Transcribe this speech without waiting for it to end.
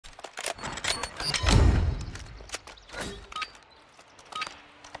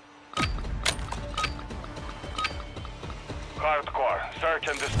Search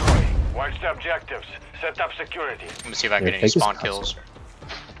and destroy. Watch the objectives. Set up security. Let me see if I can get any spawn kills.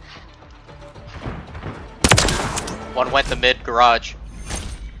 One went to mid garage.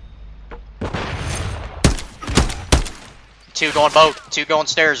 2 going boat. 2 going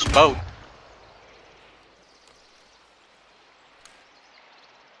stairs. Boat.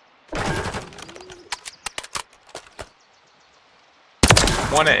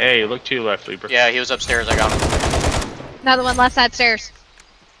 One at A. Look to your left, Libra. Yeah, he was upstairs. I got him. Another one left side stairs.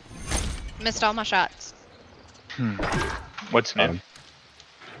 Missed all my shots. What's mid?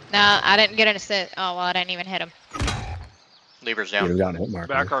 No, I didn't get an assist. Oh, well, I didn't even hit him. Lever's down. Down hit marker.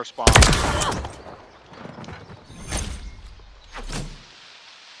 Back our spawn.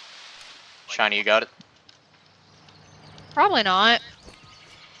 Shiny, you got it? Probably not.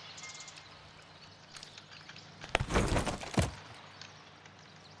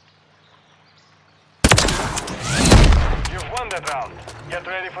 You've won that round. Get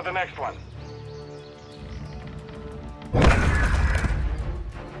ready for the next one.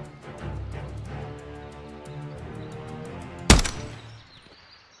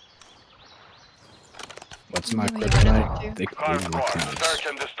 What's my kryptonite? They Hardcore. Search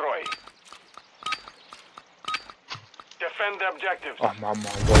and destroy. Defend the objectives. I'm on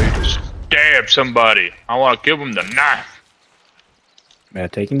my way to stab somebody. I want to give him the knife. Man,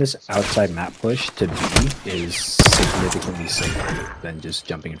 taking this outside map push to B is significantly safer than just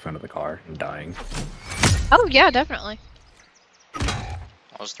jumping in front of the car and dying. Oh, yeah, definitely.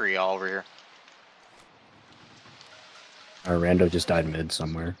 Those 3 all over here. Our rando just died mid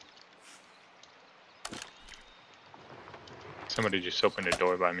somewhere. Somebody just opened a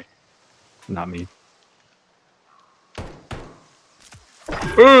door by me. Not me.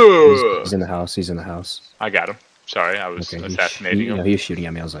 Ooh! He's in the house. He's in the house. I got him. Sorry, I was assassinating him. He was shooting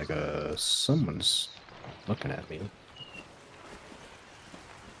at me. I was like, someone's looking at me.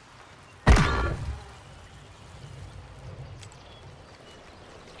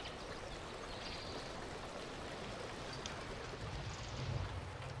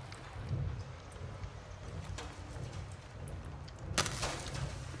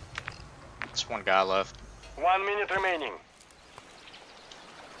 Just 1 guy left. 1 minute remaining.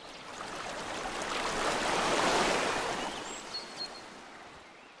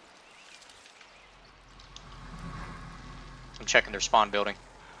 I'm checking their spawn building.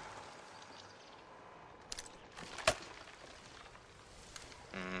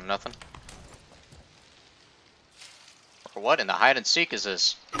 Nothing. Or what in the hide and seek is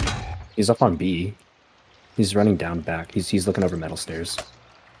this? He's up on B. He's running down back. He's looking over metal stairs.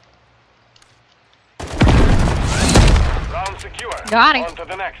 Round secure. Got him. On to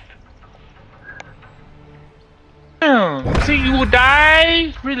the next. See you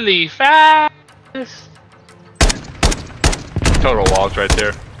die really fast. Total walls right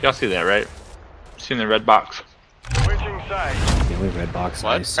there. Y'all see that, right? Seen the red box? Switching sides. The only red box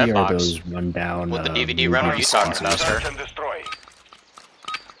What? I see Red are box? those run down. What the DVD runner you talking about, sir? Search and destroy.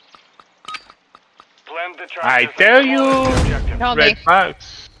 Plant the I charges tell and you. follow the objective. No, Red me.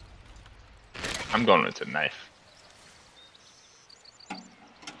 box. I'm going with a knife.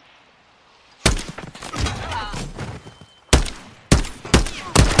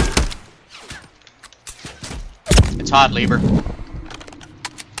 It's hot, Lieber.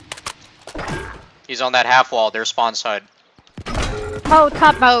 He's on that half wall, their spawn side. Oh,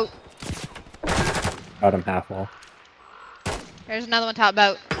 top boat. Got him half wall. There's another one top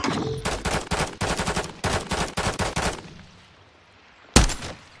boat.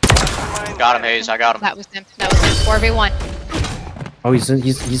 Got him, Hayes, I got him. That was him. That was him. 4v1. Oh, he's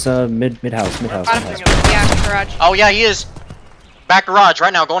mid house. Got him. Yeah, garage. Oh yeah, he is. Back garage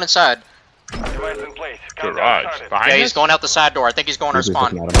right now, going inside. Device in place. Countdown Garage. started. Behind Yeah, us? he's going out the side door. I think he's going our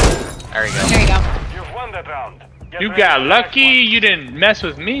spawn. There you go. There you go. You've won that round. Get You ready got for the next lucky. one. You didn't mess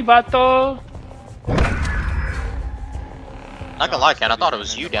with me, Vato. Not gonna lie, Ken, I thought it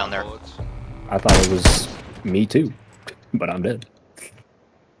was you down there. I thought it was me too, but I'm dead.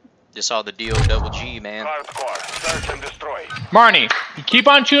 Just saw the D-O-double-G, man. Hardcore. Search and destroy. Marnie, you keep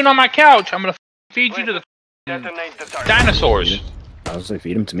on chewing on my couch. I'm gonna feed you to the Detonate the target. dinosaurs. I was like,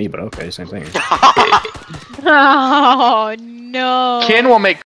 feed him to me, but okay, same thing. Oh, no. Ken will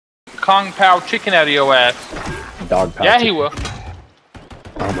make Kong Pao chicken out of your ass. Dog pouch. Yeah, he will.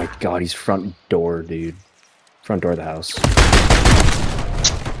 Oh my god, he's front door, dude. Front door of the house.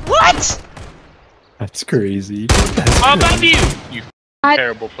 What? That's crazy. How about you? You What?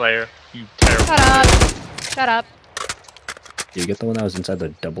 terrible player. You terrible Shut up. Shut up. Did you get the one that was inside the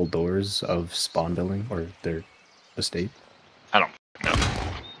double doors of spawn building or their estate? I don't know.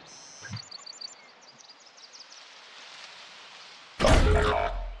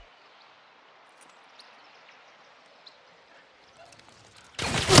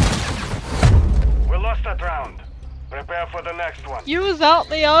 lost that round. Prepare for the next one. You was out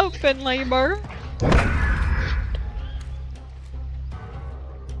in the open, Lieber.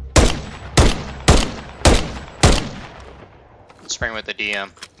 Spring with the DM.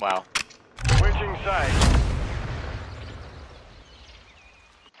 Wow. Switching sides.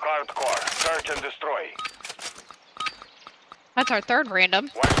 Hardcore. Search and destroy. That's our third random.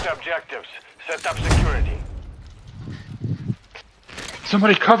 Watch the objectives. Set up security.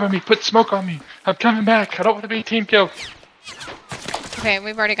 Somebody cover me, put smoke on me. I'm coming back. I don't want to be team killed. Okay,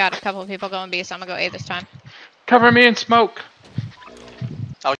 we've already got a couple of people going B, so I'm gonna go A this time. Cover me in smoke.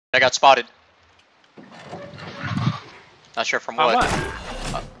 Oh, I got spotted. Not sure from what.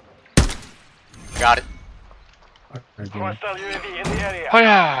 Got it. Hostile UAV in the area. Oh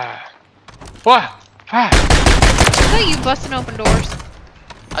yeah. What? Ah. Is that you busting open doors?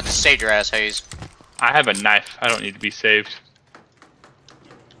 I just saved your ass, Hayes. I have a knife. I don't need to be saved.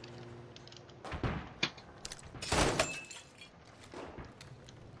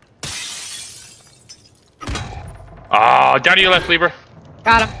 Oh, down to your left, Lieber.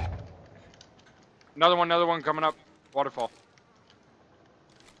 Got him. Another one coming up. Waterfall.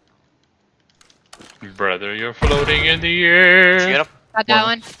 Brother, you're floating in the air. Did you get him? Got that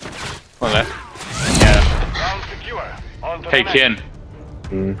one. One left. Yeah. Round secure. On to Hey, the Ken.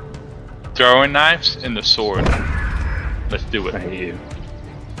 Mm, Throwing knives and the sword. Let's do I it. hate you.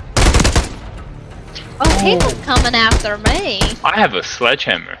 Oh, people coming after me. I have a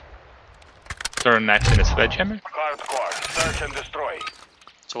sledgehammer. Throwing knives in a sledgehammer? Hardcore. Search and destroy.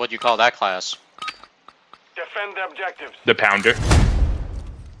 So what do you call that class? Defend the objectives. The pounder.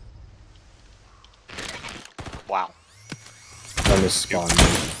 Wow. On this spawn.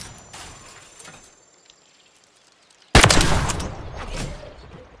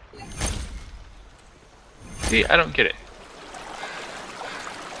 See, I don't get it.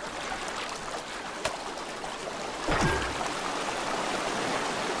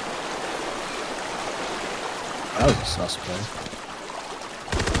 That was a suspect.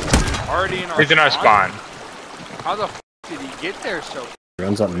 Already in our He's in our spawn. How the f did he get there so? He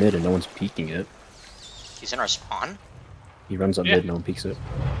runs up mid and no one's peeking it. He's in our spawn? He runs up Yeah. mid, no one peeks it.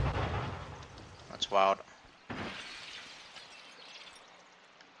 That's wild.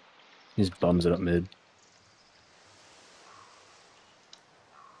 He just bums it up mid.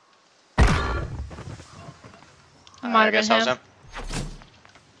 Might I have guess been I was him. him.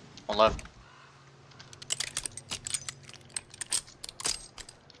 One left.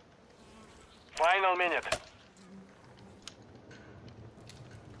 Final minute.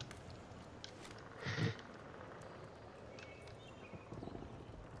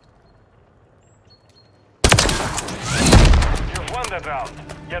 You've won that round.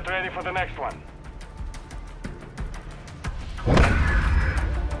 Get ready for the next one.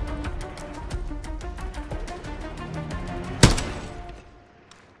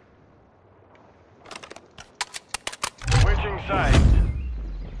 Switching sides.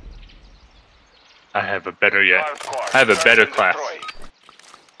 I have a better yet. Hardcore. I have a Search better and class. destroy.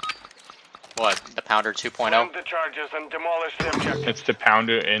 What? The Pounder 2.0? Plant the charges and demolish the objective. It's the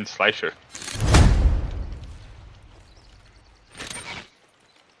pounder and slicer.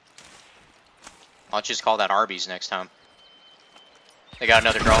 Why don't you just call that Arby's next time? They got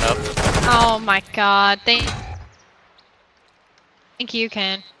another drone up. Oh my god. Thank you,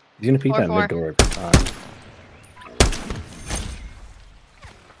 Ken. He's gonna peek that 4-4. mid door every time.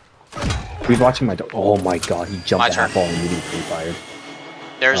 He's watching my door. Oh my god, he My jumped the turn. half wall and immediately fired.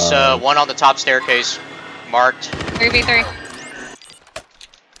 There's one on the top staircase. Marked. 3v3.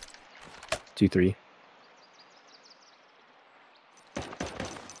 2-3.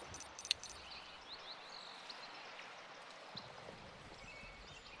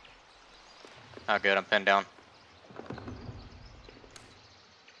 Oh good, I'm pinned down.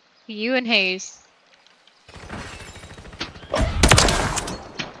 You and Hayes.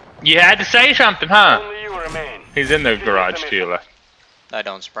 You had to say something, huh? Only you remain. He's in the garage to your left. That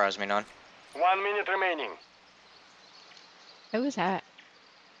don't surprise me none. 1 minute remaining. Who was that?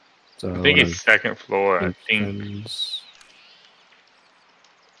 So I think it's second floor. I think. Infants.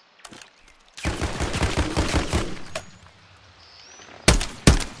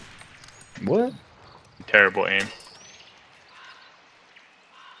 What? Terrible aim.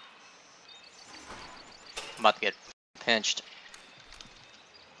 I'm about to get pinched.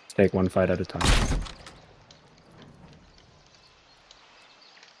 Take one fight at a time. 30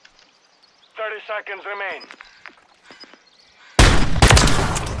 seconds remain.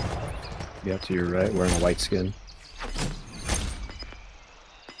 Yeah, to your right, wearing a white skin.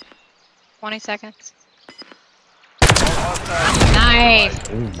 20 seconds. All hostiles. Nice.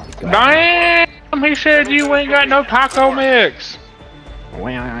 Oh my god. Damn! him. He said you ain't got no taco mix.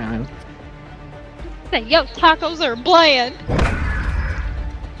 Say, yo, tacos are bland.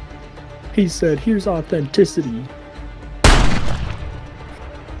 He said, here's authenticity.